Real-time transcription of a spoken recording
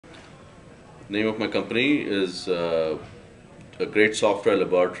Name of my company is a great software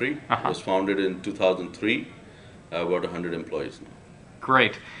laboratory. It was founded in 2003. About 100 employees now.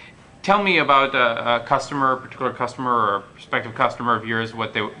 Great. Tell me about a customer, a particular customer or a prospective customer of yours,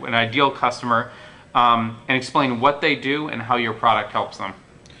 an ideal customer, and explain what they do and how your product helps them.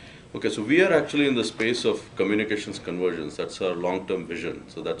 Okay, so we are actually in the space of communications convergence. That's our long-term vision.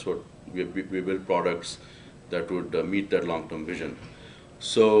 So that's what we build products that would meet that long-term vision.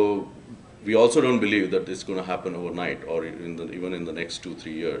 So we also don't believe that it's going to happen overnight or even in the next 2-3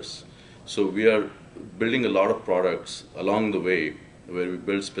 years. So we are building a lot of products along the way where we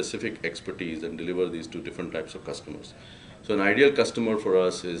build specific expertise and deliver these to different types of customers. So an ideal customer for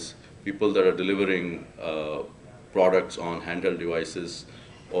us is people that are delivering products on handheld devices,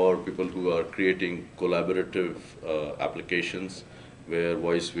 or people who are creating collaborative applications where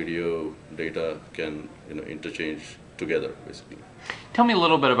voice, video, data can interchange together, basically. Tell me a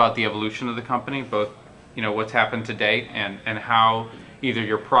little bit about the evolution of the company, both what's happened to date and how either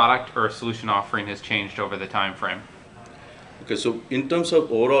your product or solution offering has changed over the time frame. Okay, so in terms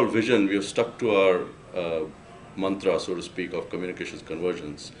of overall vision, we have stuck to our mantra, so to speak, of communications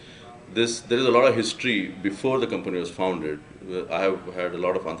convergence. There is a lot of history before the company was founded. I have had a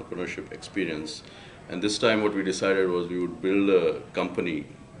lot of entrepreneurship experience, and this time what we decided was we would build a company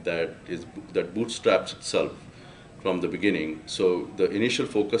that bootstraps itself from the beginning. So the initial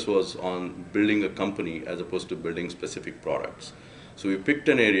focus was on building a company as opposed to building specific products. So we picked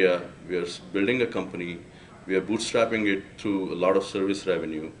an area, we are building a company, we are bootstrapping it through a lot of service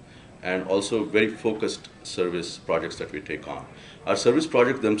revenue, and also very focused service projects that we take on. Our service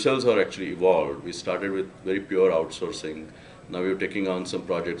projects themselves are actually evolved. We started with very pure outsourcing. Now we're taking on some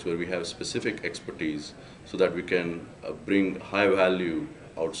projects where we have specific expertise so that we can bring high value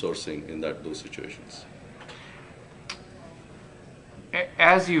outsourcing in those situations.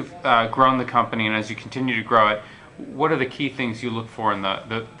 As you've grown the company and as you continue to grow it, what are the key things you look for in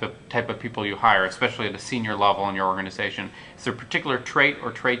the type of people you hire, especially at a senior level in your organization? Is there a particular trait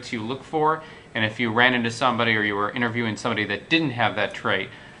or traits you look for? And if you ran into somebody or you were interviewing somebody that didn't have that trait,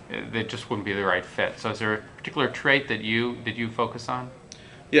 that just wouldn't be the right fit. So is there a particular trait that you focus on?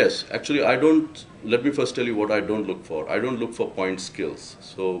 Yes, actually let me first tell you what I don't look for. I don't look for point skills.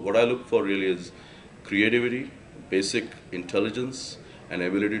 So what I look for really is creativity, basic intelligence, and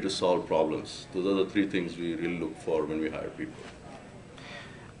ability to solve problems. Those are the three things we really look for when we hire people.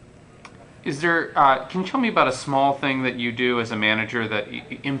 Can you tell me about a small thing that you do as a manager that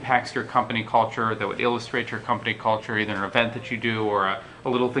impacts your company culture, that would illustrate your company culture, either an event that you do or a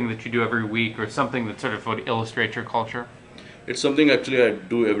little thing that you do every week or something that sort of would illustrate your culture? It's something actually I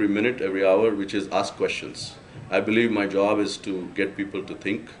do every minute, every hour, which is ask questions. I believe my job is to get people to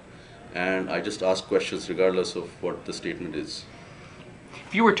think, and I just ask questions regardless of what the statement is.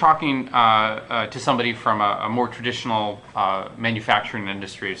 If you were talking to somebody from a more traditional manufacturing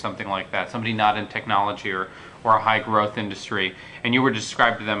industry or something like that, somebody not in technology or a high growth industry, and you were to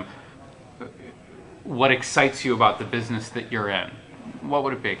describe to them what excites you about the business that you're in, what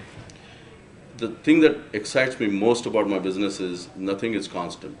would it be? The thing that excites me most about my business is nothing is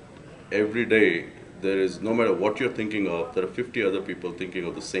constant. Every day, no matter what you're thinking of, there are 50 other people thinking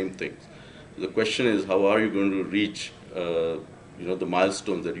of the same things. So the question is, how are you going to reach the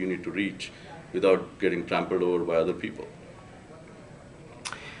milestones that you need to reach without getting trampled over by other people?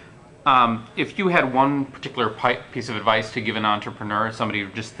 If you had one particular piece of advice to give an entrepreneur, somebody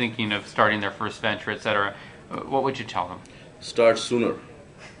just thinking of starting their first venture, etc., what would you tell them? Start sooner.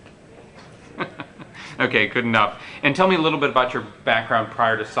 Okay, good enough. And tell me a little bit about your background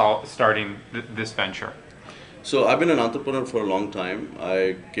prior to starting this venture. So I've been an entrepreneur for a long time.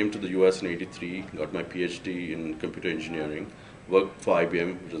 I came to the US in '83, got my PhD in computer engineering, worked for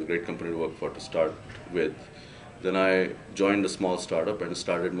IBM, which is a great company to work for to start with. Then I joined a small startup and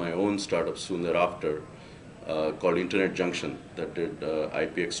started my own startup soon thereafter called Internet Junction that did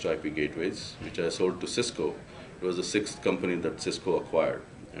IPX to IP gateways, which I sold to Cisco. It was the 6th company that Cisco acquired.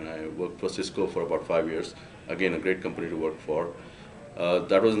 And I worked for Cisco for about 5 years. Again, a great company to work for.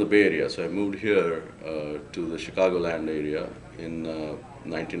 That was in the Bay Area, so I moved here to the Chicagoland area in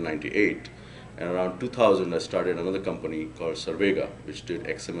 1998. And around 2000, I started another company called Cervega, which did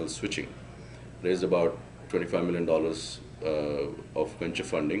XML switching. Raised about $25 million of venture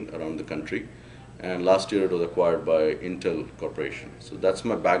funding around the country. And last year, it was acquired by Intel Corporation. So that's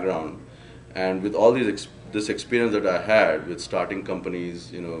my background. And with all this experience that I had with starting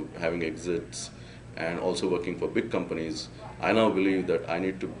companies, having exits, and also working for big companies, I now believe that I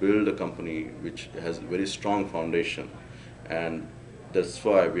need to build a company which has a very strong foundation. And that's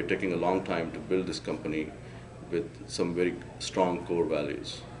why we're taking a long time to build this company with some very strong core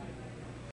values.